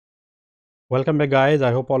Welcome back, guys.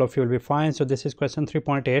 I hope all of you will be fine. So this is question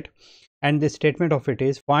 3.8 and the statement of it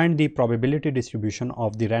is find the probability distribution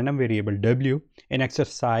of the random variable w in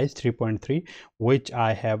exercise 3.3, which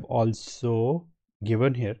I have also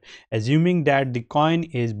given here, assuming that the coin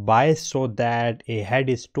is biased so that a head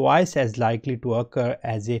is twice as likely to occur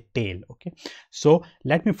as a tail. Okay, so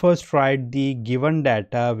let me first write the given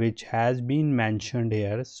data which has been mentioned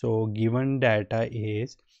here. So given data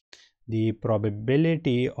is the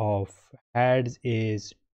probability of heads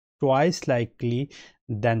is twice likely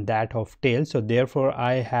than that of tails, so therefore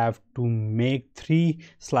I have to make 3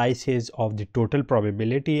 slices of the total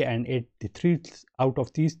probability, and the three out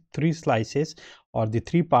of these 3 slices or the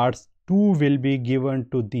 3 parts, 2 will be given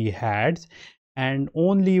to the heads and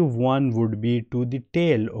only 1 would be to the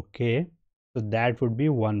tail. Okay, so that would be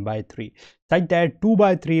 1/3, such that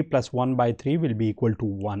 2/3 plus 1/3 will be equal to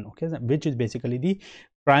 1. Okay, which is basically the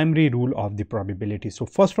primary rule of the probability. So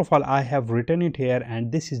first of all, I have written it here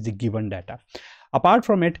and this is the given data. Apart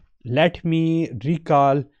from it, let me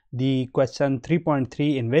recall the question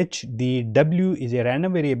 3.3, in which the w is a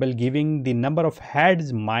random variable giving the number of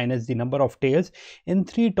heads minus the number of tails in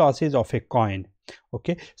 3 tosses of a coin.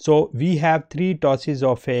 Okay, so we have 3 tosses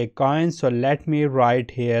of a coin, so let me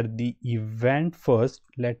write here the event first.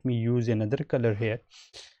 Let me use another color here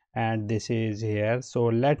and this is here. So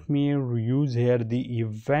let me use here the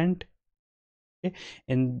event. Okay,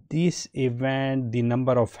 in this event, the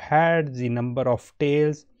number of heads, the number of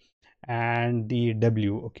tails, and the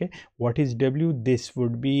w. Okay, what is w? This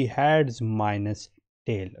would be heads minus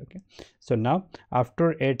tail. Okay, so now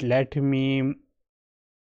after it, let me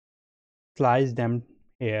slice them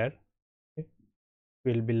here. Okay,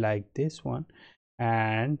 will be like this one,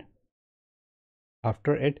 and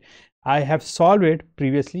after it I have solved it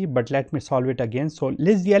previously, but let me solve it again. So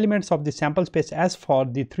list the elements of the sample space as for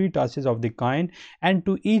the 3 tosses of the coin, and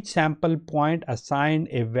to each sample point assign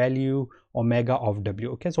a value omega of w.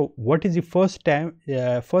 Okay, so what is the first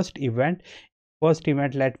event? First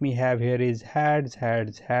event, let me have here is heads.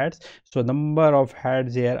 So number of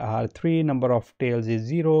heads here are 3, number of tails is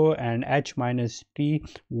 0, and h minus t,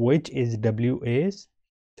 which is w, is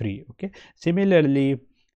 3. Okay, similarly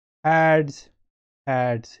heads,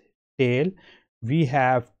 tail, we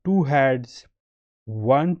have 2 heads,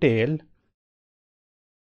 1 tail.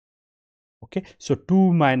 Okay, so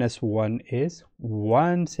 2 minus 1 is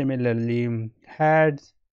 1. Similarly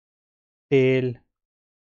heads, tail,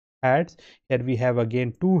 heads, here we have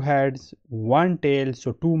again 2 heads, 1 tail,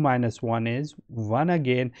 so 2 minus 1 is 1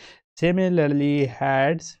 again. Similarly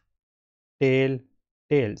heads, tail,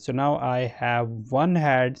 so now I have 1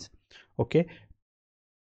 heads, okay,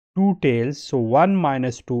 2 tails, so 1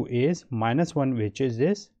 minus 2 is minus 1, which is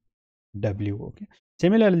this w. Okay,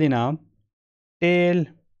 similarly now tail,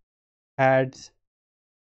 heads.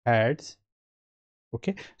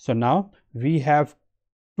 Okay, so now we have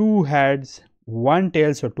 2 heads, 1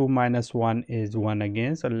 tail, so 2 minus 1 is 1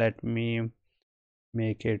 again. So let me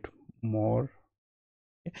make it more.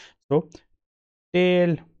 Okay, so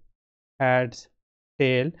tail, heads,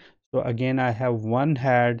 tail, so again I have 1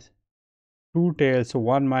 head, 2 tails, so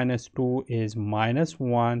 1 minus 2 is minus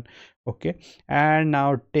 1. Okay, and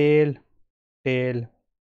now tail,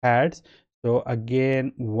 heads, so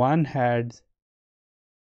again 1 heads,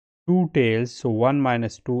 2 tails, so 1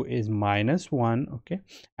 minus 2 is minus 1. Okay,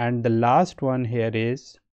 and the last one here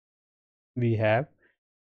is we have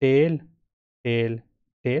tail,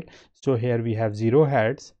 so here we have 0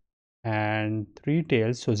 heads and 3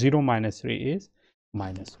 tails, so 0 minus 3 is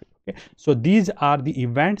minus 3. Okay, so these are the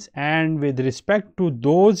events, and with respect to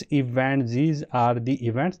those events, these are the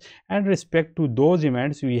events, and respect to those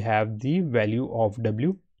events we have the value of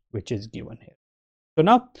w, which is given here. So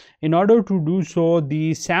now in order to do so,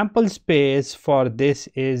 the sample space for this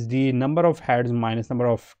is the number of heads minus number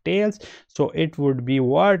of tails. So it would be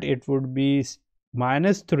what? It would be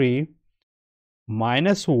minus 3,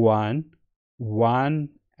 minus 1, 1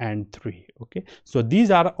 and 3. Okay, so these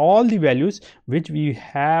are all the values which we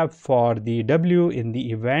have for the w in the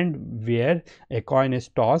event where a coin is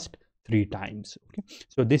tossed 3 times. Okay,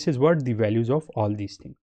 so this is what the values of all these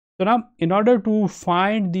things. So now in order to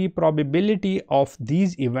find the probability of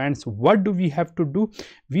these events, what do we have to do?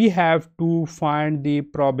 We have to find the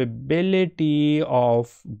probability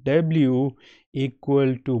of w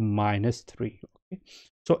equal to minus 3. Okay,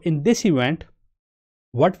 so in this event,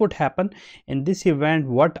 what would happen in this event?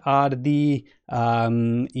 What are the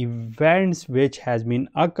events which has been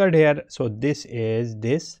occurred here? So this is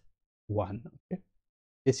this one. Okay,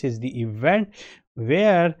 this is the event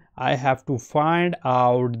where I have to find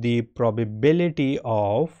out the probability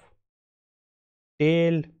of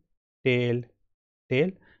tail,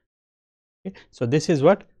 Okay, so this is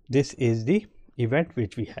what, this is the event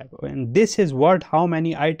which we have, and this is what, how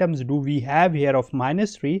many items do we have here of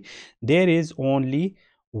 -3? There is only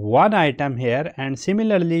one item here, and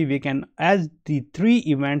similarly we can, as the three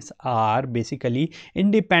events are basically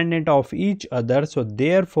independent of each other, so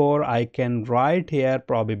therefore I can write here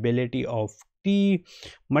probability of t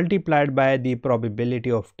multiplied by the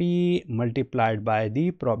probability of t multiplied by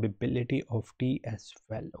the probability of t as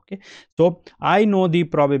well. Okay, so I know the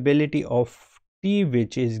probability of t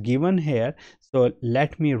which is given here, so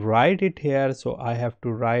let me write it here. So I have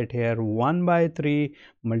to write here 1 by 3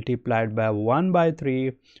 multiplied by 1 by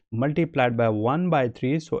 3 multiplied by 1 by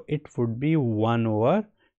 3, so it would be 1 over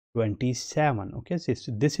 27. Okay,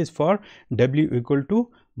 so this is for w equal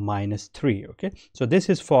to -3. Okay, so this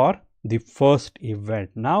is for the first event.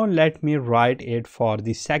 Now let me write it for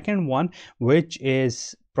the second one, which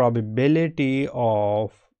is probability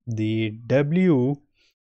of the w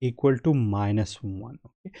equal to -1.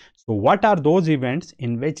 Okay, so what are those events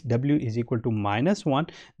in which w is equal to -1?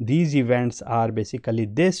 These events are basically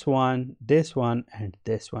this one, and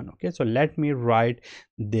this one. Okay, so let me write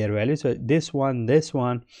their values. So this one,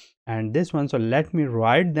 and this one. So let me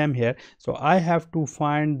write them here. So I have to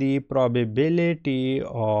find the probability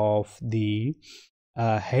of the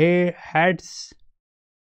heads,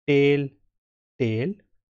 tail.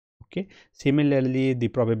 Okay, similarly the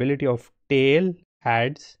probability of tail,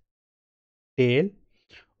 heads, tail.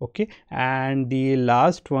 Okay, and the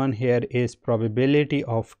last one here is probability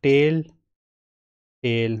of tail,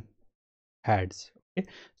 heads. Okay,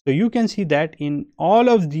 so you can see that in all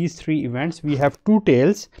of these three events we have two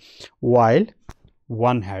tails while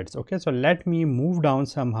one heads. Okay, so let me move down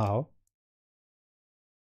somehow.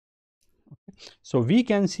 So we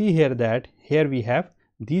can see here that here we have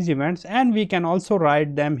these events, and we can also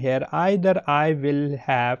write them here. Either I will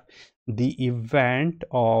have the event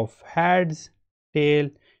of heads, tail,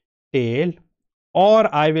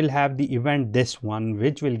 or I will have the event this one,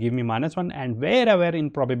 which will give me -1, and wherever in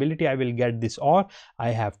probability I will get this or, I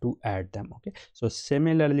have to add them. Okay, so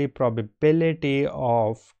similarly probability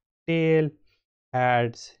of tail,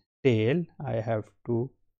 heads, tail, I have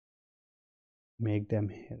to make them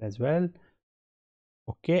here as well.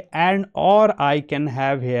 Okay, and or I can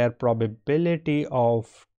have here probability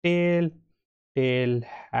of tail,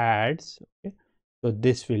 heads. Okay, so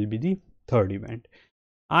this will be the third event.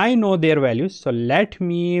 I know their values, so let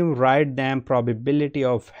me write them. Probability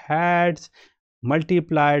of heads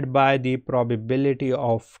multiplied by the probability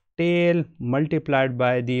of tail multiplied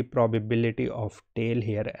by the probability of tail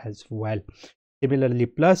here as well. Similarly,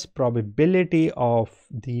 plus probability of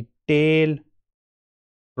the tail,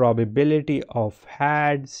 probability of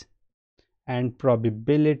heads, and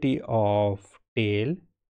probability of tail.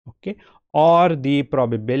 Okay, or the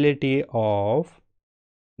probability of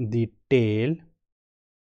the tail,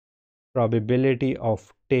 probability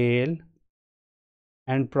of tail,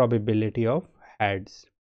 and probability of heads.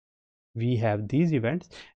 We have these events,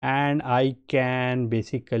 and I can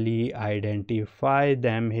basically identify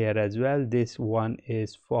them here as well. This one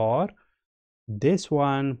is for this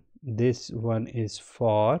one is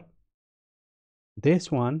for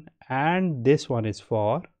this one, and this one is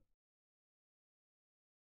for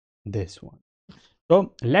this one.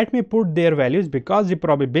 So let me put their values, because the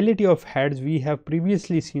probability of heads, we have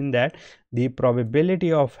previously seen that the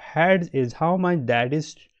probability of heads is how much, that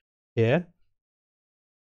is here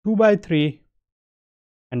 2 by 3,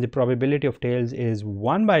 and the probability of tails is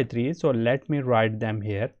 1 by 3. So let me write them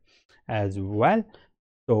here as well.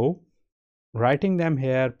 So writing them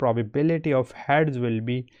here, probability of heads will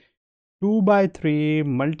be 2 by 3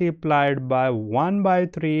 multiplied by 1 by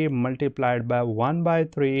 3 multiplied by 1 by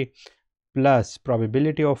 3, plus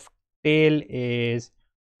probability of tail is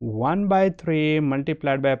 1 by 3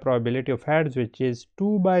 multiplied by probability of heads, which is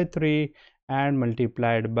 2 by 3, and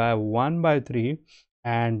multiplied by 1 by 3,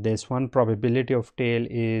 and this one probability of tail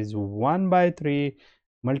is 1 by 3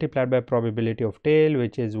 multiplied by probability of tail,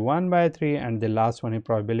 which is 1 by 3, and the last one is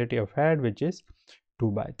probability of head, which is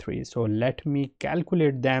 2 by 3. So let me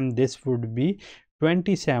calculate them. This would be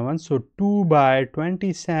 27. So 2 by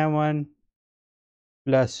 27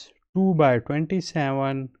 plus 2 by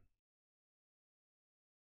 27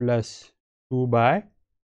 plus 2 by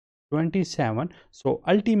 27. So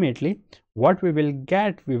ultimately what we will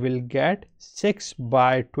get, 6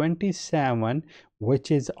 by 27,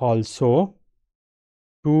 which is also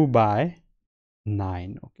 2 by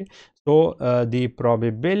 9. Okay, so the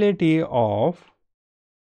probability of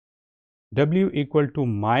w equal to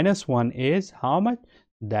 -1 is how much?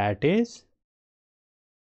 That is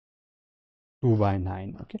 2 by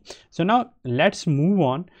 9. Okay, so now let's move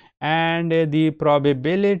on, and the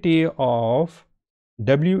probability of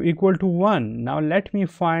W equal to 1. Now let me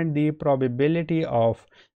find the probability of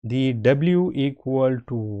the W equal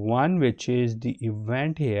to 1, which is the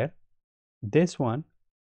event here, this one.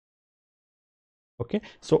 Okay,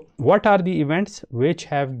 so what are the events which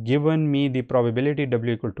have given me the probability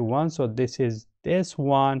W equal to 1? So this is this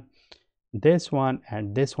one,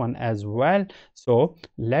 and this one as well. So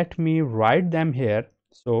let me write them here.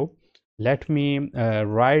 So let me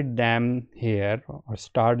write them here, or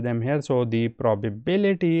start them here. So the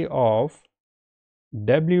probability of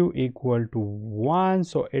W equal to 1,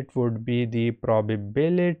 so it would be the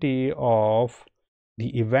probability of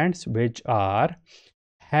the events which are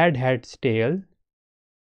heads tail,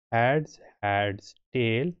 heads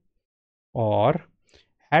tail, or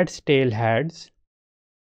heads tail heads,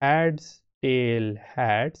 tail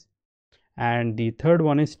heads, and the third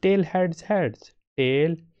one is tail heads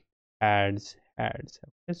tail heads.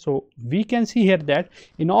 Okay, so we can see here that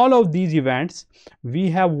in all of these events we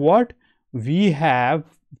have what? We have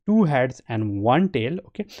two heads and one tail.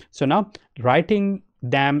 Okay, so now writing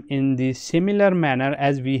them in the similar manner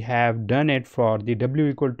as we have done it for the W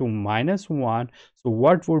equal to -1, so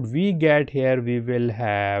what would we get here? We will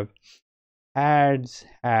have heads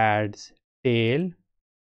tail,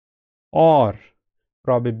 or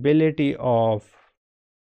probability of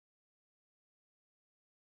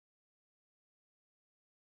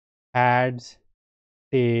heads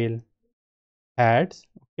tail heads,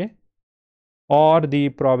 okay, or the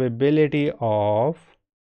probability of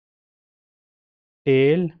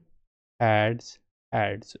tail heads.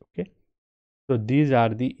 Okay, so these are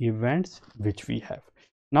the events which we have.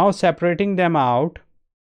 Now separating them out,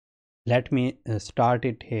 let me start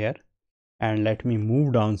it here, and let me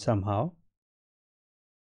move down somehow.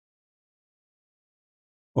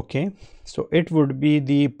 Okay, so it would be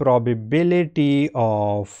the probability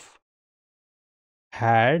of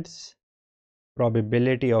heads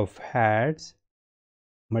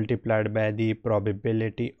multiplied by the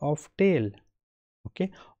probability of tail.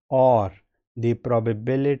 Okay, or the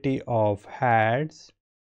probability of heads,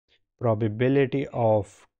 probability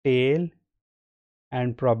of tail,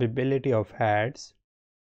 and probability of heads.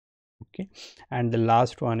 Okay, and the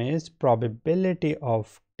last one is probability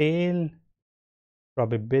of tail,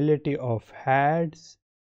 probability of heads,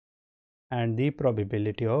 and the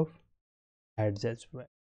probability of heads as well.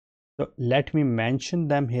 So let me mention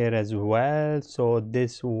them here as well. So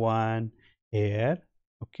this one here,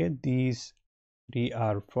 okay, these three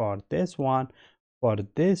are for this one. For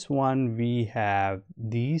this one we have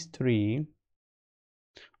these three,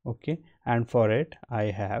 okay, and for it I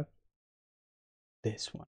have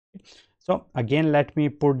this one. So again, let me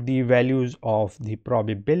put the values of the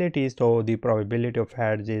probabilities. So the probability of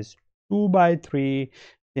heads is 2 by 3,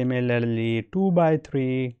 similarly 2 by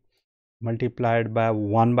 3 multiplied by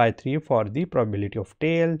 1 by 3 for the probability of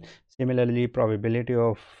tail. Similarly, probability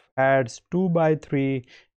of heads 2 by 3,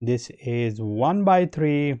 this is 1 by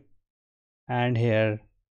 3, and here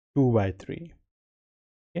 2 by 3.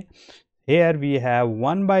 Okay, here we have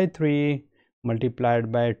 1 by 3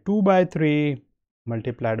 multiplied by 2 by 3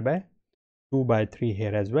 multiplied by 2 by 3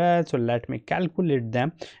 here as well. So let me calculate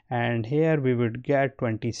them, and here we would get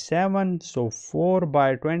 27. So 4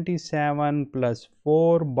 by 27 plus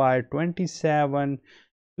 4 by 27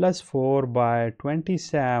 plus 4 by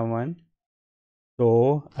 27.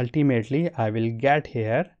 So ultimately I will get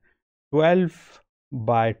here 12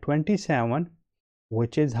 by 27,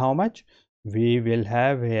 which is how much? We will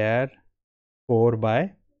have here 4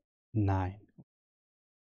 by 9.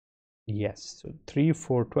 Yes, so 3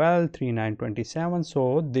 4 12 3 9 27.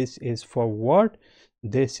 So this is for what?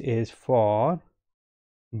 This is for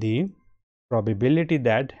the probability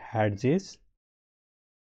that heads is,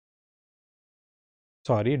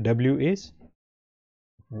 sorry, W is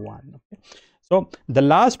 1. Okay, so the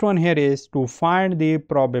last one here is to find the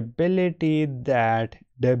probability that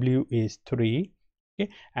W is 3.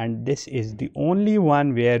 Okay, and this is the only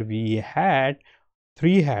one where we had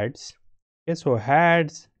 3 heads. Okay, so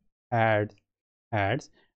heads,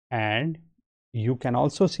 and you can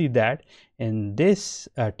also see that in this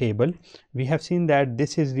table we have seen that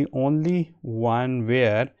this is the only one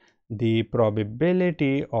where the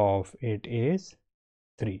probability of it is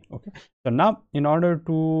 3. Okay, so now in order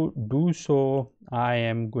to do so, I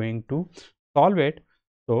am going to solve it.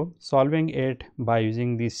 So solving it by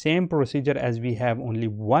using the same procedure, as we have only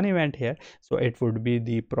one event here, so it would be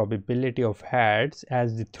the probability of heads,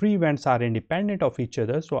 as the 3 events are independent of each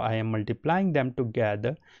other, so I am multiplying them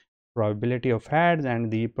together, probability of heads and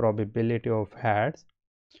the probability of heads.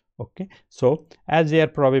 Okay, so as their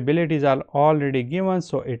probabilities are already given,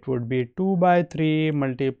 so it would be 2 by 3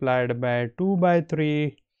 multiplied by 2 by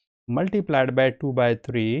 3 multiplied by 2 by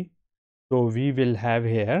 3. So we will have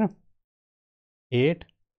here 8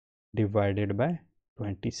 divided by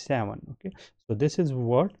 27. Okay, so this is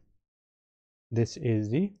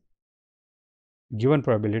the given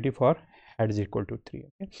probability for head is equal to 3.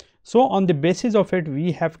 Okay, so on the basis of it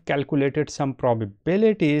we have calculated some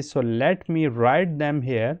probabilities, so let me write them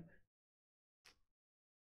here.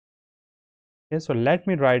 Okay, so let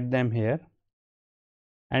me write them here,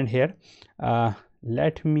 and here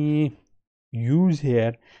let me use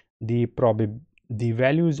here the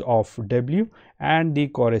values of W and the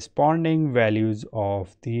corresponding values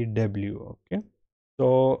of the W. Okay,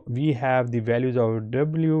 so we have the values of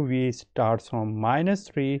W. We start from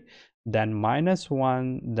 -3, then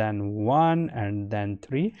 -1, then 1, and then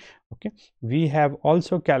 3. Okay, we have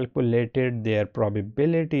also calculated their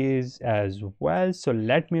probabilities as well, so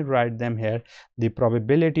let me write them here. The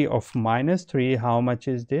probability of -3, how much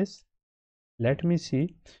is this? Let me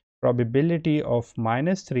see. Probability of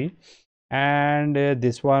 -3, and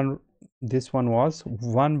this one was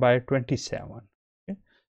 1 by 27. Okay,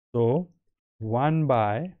 so 1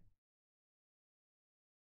 by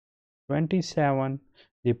 27.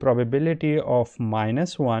 The probability of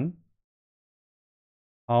 -1,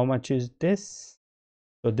 how much is this?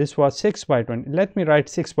 So this was 6 by 20. Let me write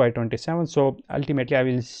 6 by 27. So ultimately I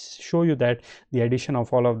will show you that the addition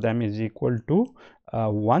of all of them is equal to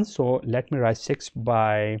 1. So let me write 6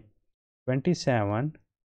 by 27.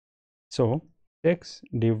 So 6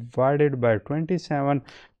 divided by 27,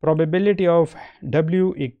 probability of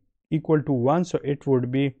W equal to 1, so it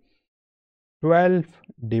would be 12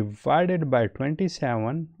 divided by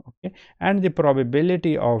 27. Okay, and the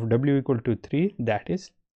probability of W equal to 3, that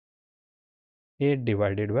is 8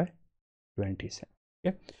 divided by 27.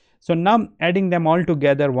 Okay, so now adding them all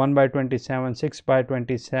together, 1 by 27, 6 by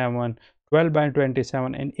 27, 12 by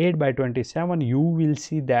 27, and 8 by 27, you will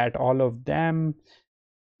see that all of them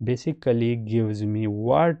basically gives me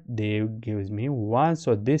what they gives me 1.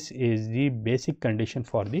 So this is the basic condition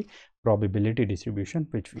for the probability distribution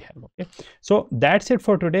which we have. Okay, so that's it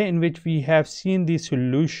for today, in which we have seen the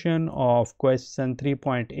solution of question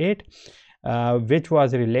 3.8 which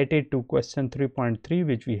was related to question 3.3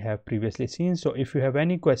 which we have previously seen. So if you have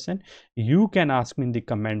any question, you can ask me in the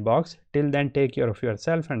comment box. Till then, take care of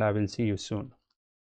yourself and I will see you soon.